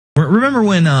Remember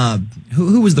when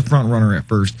who was the front runner at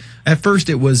first? At first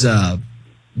it was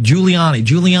Giuliani.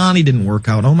 Giuliani didn't work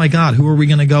out. Oh my God, who are we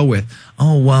going to go with?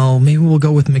 Oh well, maybe we'll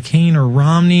go with McCain or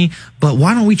Romney. But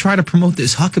why don't we try to promote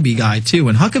this Huckabee guy too?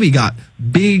 And Huckabee got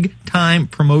big time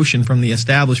promotion from the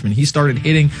establishment. He started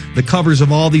hitting the covers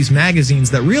of all these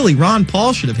magazines that really Ron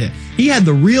Paul should have hit. He had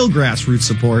the real grassroots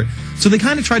support. So they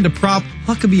kind of tried to prop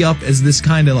Huckabee up as this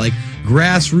kind of like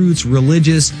grassroots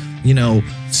religious,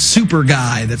 super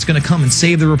guy that's going to come and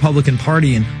save the Republican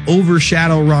Party and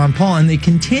overshadow Ron Paul. And they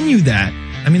continued that.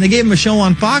 I mean, they gave him a show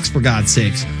on Fox, for God's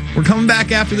sakes. We're coming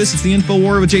back after this. It's the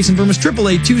Infowarrior with Jason Bermas,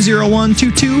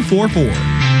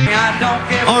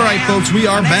 888-201-2244. All right, folks, we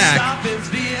are back.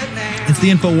 It's the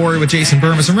Infowarrior with Jason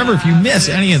Bermas. Remember, if you miss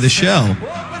any of the show,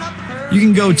 you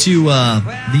can go to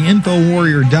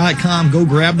theinfowarrior.com, go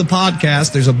grab the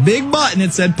podcast. There's a big button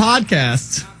that said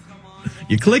podcasts.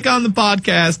 You click on the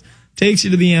podcast, takes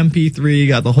you to the MP3, you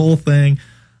got the whole thing.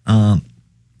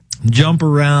 Jump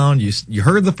around. You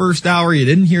heard the first hour. You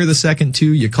didn't hear the second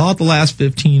two. You caught the last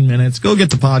 15 minutes. Go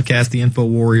get the podcast,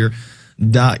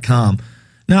 theinfowarrior.com.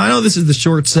 Now, I know this is the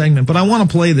short segment, but I want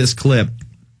to play this clip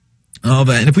of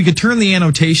it. And if we could turn the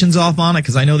annotations off on it,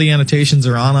 because I know the annotations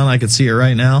are on. I could see it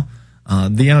right now.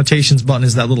 The annotations button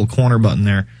is that little corner button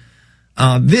there.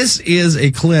 This is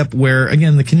a clip where,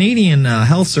 again, the Canadian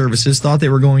health services thought they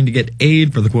were going to get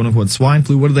aid for the quote-unquote swine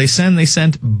flu. What did they send? They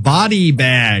sent body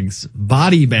bags.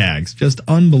 Body bags. Just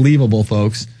unbelievable,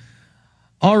 folks.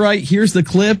 All right, here's the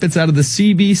clip. It's out of the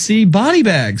CBC. Body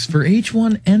bags for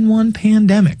H1N1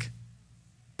 pandemic.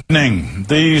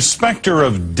 The specter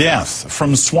of death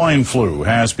from swine flu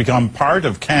has become part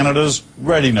of Canada's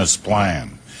readiness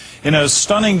plan. In a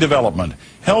stunning development,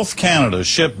 Health Canada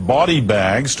shipped body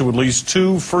bags to at least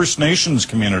 2 First Nations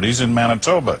communities in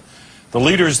Manitoba. The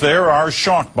leaders there are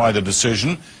shocked by the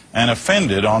decision and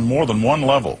offended on more than one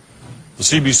level. The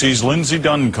CBC's Lindsay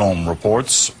Duncombe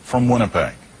reports from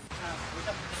Winnipeg.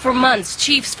 For months,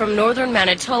 chiefs from northern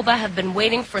Manitoba have been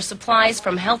waiting for supplies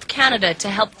from Health Canada to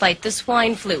help fight the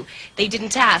swine flu. They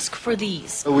didn't ask for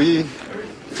these. We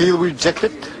feel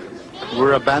rejected.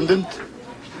 We're abandoned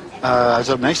as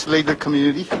an isolated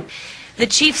community. The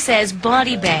chief says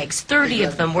body bags, 30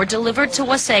 of them, were delivered to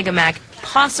Wasagamak,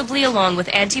 possibly along with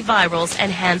antivirals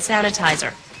and hand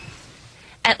sanitizer.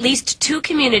 At least 2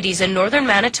 communities in northern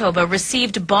Manitoba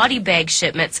received body bag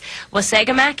shipments,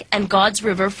 Wasagamak and God's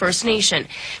River First Nation.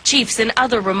 Chiefs in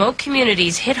other remote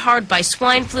communities hit hard by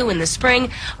swine flu in the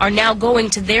spring are now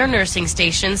going to their nursing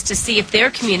stations to see if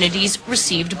their communities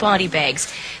received body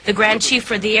bags. The Grand Chief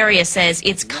for the area says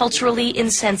it's culturally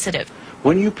insensitive.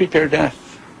 When you prepare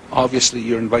death, obviously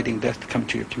you're inviting death to come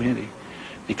to your community,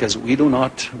 because we do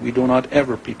not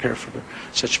ever prepare for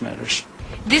such matters.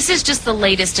 This is just the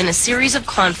latest in a series of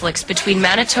conflicts between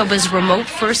Manitoba's remote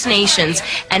First Nations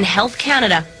and Health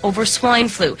Canada over swine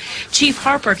flu. Chief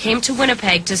Harper came to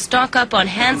Winnipeg to stock up on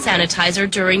hand sanitizer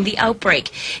during the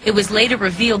outbreak. It was later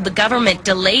revealed the government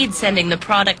delayed sending the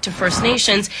product to First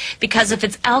Nations because of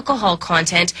its alcohol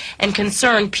content and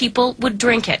concern people would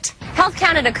drink it. Health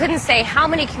Canada couldn't say how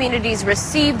many communities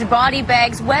received body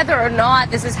bags, whether or not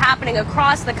this is happening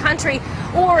across the country,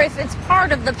 or if it's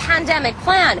part of the pandemic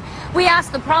plan. We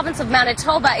asked the province of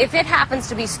Manitoba if it happens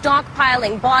to be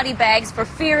stockpiling body bags for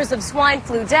fears of swine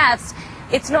flu deaths.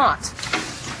 It's not.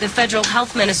 The federal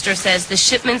health minister says the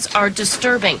shipments are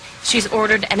disturbing. She's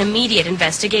ordered an immediate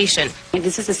investigation.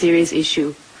 This is a serious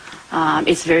issue.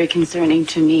 It's very concerning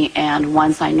to me, and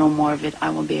once I know more of it, I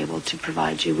will be able to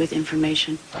provide you with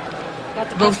information.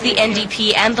 Both the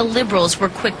NDP and the Liberals were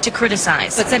quick to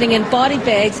criticize. But sending in body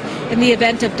bags in the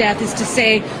event of death is to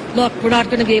say, look, we're not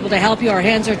going to be able to help you, our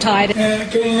hands are tied.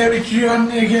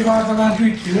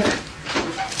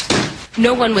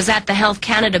 No one was at the Health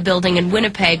Canada building in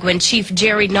Winnipeg when Chief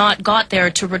Jerry Knott got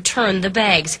there to return the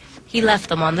bags. He left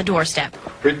them on the doorstep.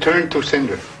 Return to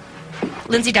sender.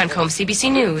 Lindsay Duncombe,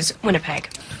 CBC News, Winnipeg.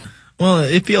 Well,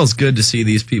 it feels good to see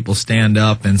these people stand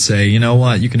up and say, you know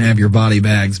what, you can have your body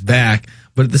bags back.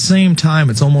 But at the same time,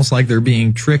 it's almost like they're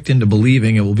being tricked into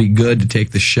believing it will be good to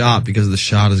take the shot because the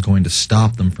shot is going to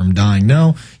stop them from dying.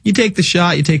 No, you take the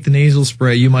shot, you take the nasal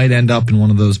spray, you might end up in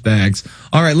one of those bags.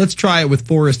 All right, let's try it with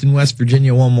Forrest in West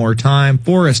Virginia one more time.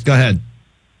 Forrest, go ahead.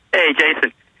 Hey,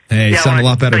 Jason. Hey, you sound a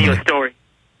lot better. Tell you a story.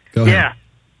 Go ahead. Yeah.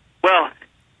 Well,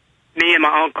 me and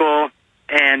my uncle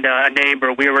and a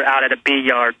neighbor, we were out at a bee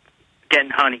yard getting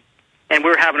honey, and we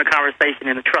were having a conversation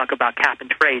in the truck about cap and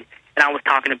trade, and I was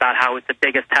talking about how it's the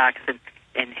biggest tax in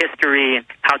history and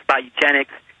how it's about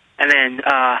eugenics, and then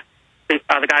the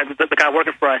guy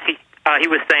working for us, he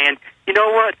was saying, you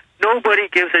know what, nobody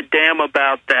gives a damn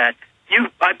about that.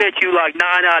 I bet you like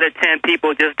 9 out of 10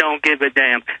 people just don't give a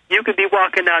damn. You could be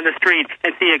walking down the street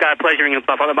and see a guy pleasuring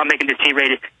himself. I'm making this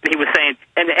G-rated, and he was saying,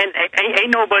 and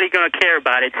ain't nobody gonna care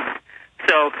about it.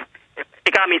 So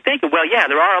it got me thinking. Well, yeah,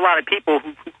 there are a lot of people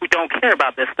who don't care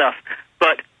about this stuff.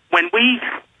 But when we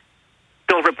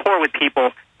build rapport with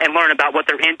people and learn about what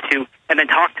they're into, and then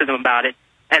talk to them about it,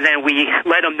 and then we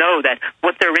let them know that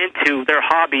what they're into, their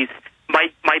hobbies,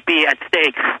 might be at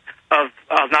stake of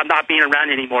not being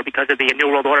around anymore because of the New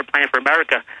World Order plan for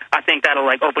America, I think that'll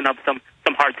like open up some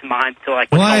hearts and minds to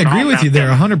like. Well, I agree with you there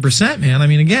 100%, man. I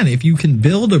mean, again, if you can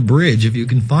build a bridge, if you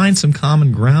can find some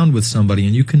common ground with somebody,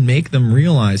 and you can make them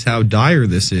realize how dire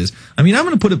this is. I mean, I'm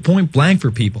going to put it point blank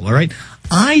for people. All right,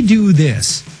 I do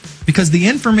this because the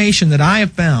information that I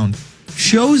have found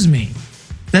shows me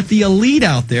that the elite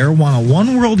out there want a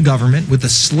one-world government with a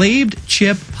slaved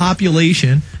chip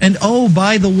population, and oh,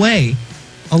 by the way,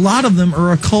 a lot of them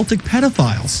are occultic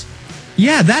pedophiles.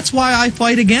 Yeah, that's why I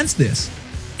fight against this.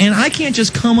 And I can't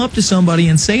just come up to somebody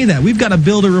and say that. We've got to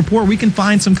build a rapport. We can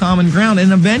find some common ground,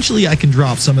 and eventually I can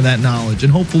drop some of that knowledge,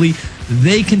 and hopefully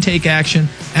they can take action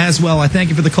as well. I thank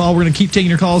you for the call. We're going to keep taking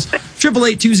your calls.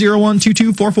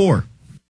 888-201-2244.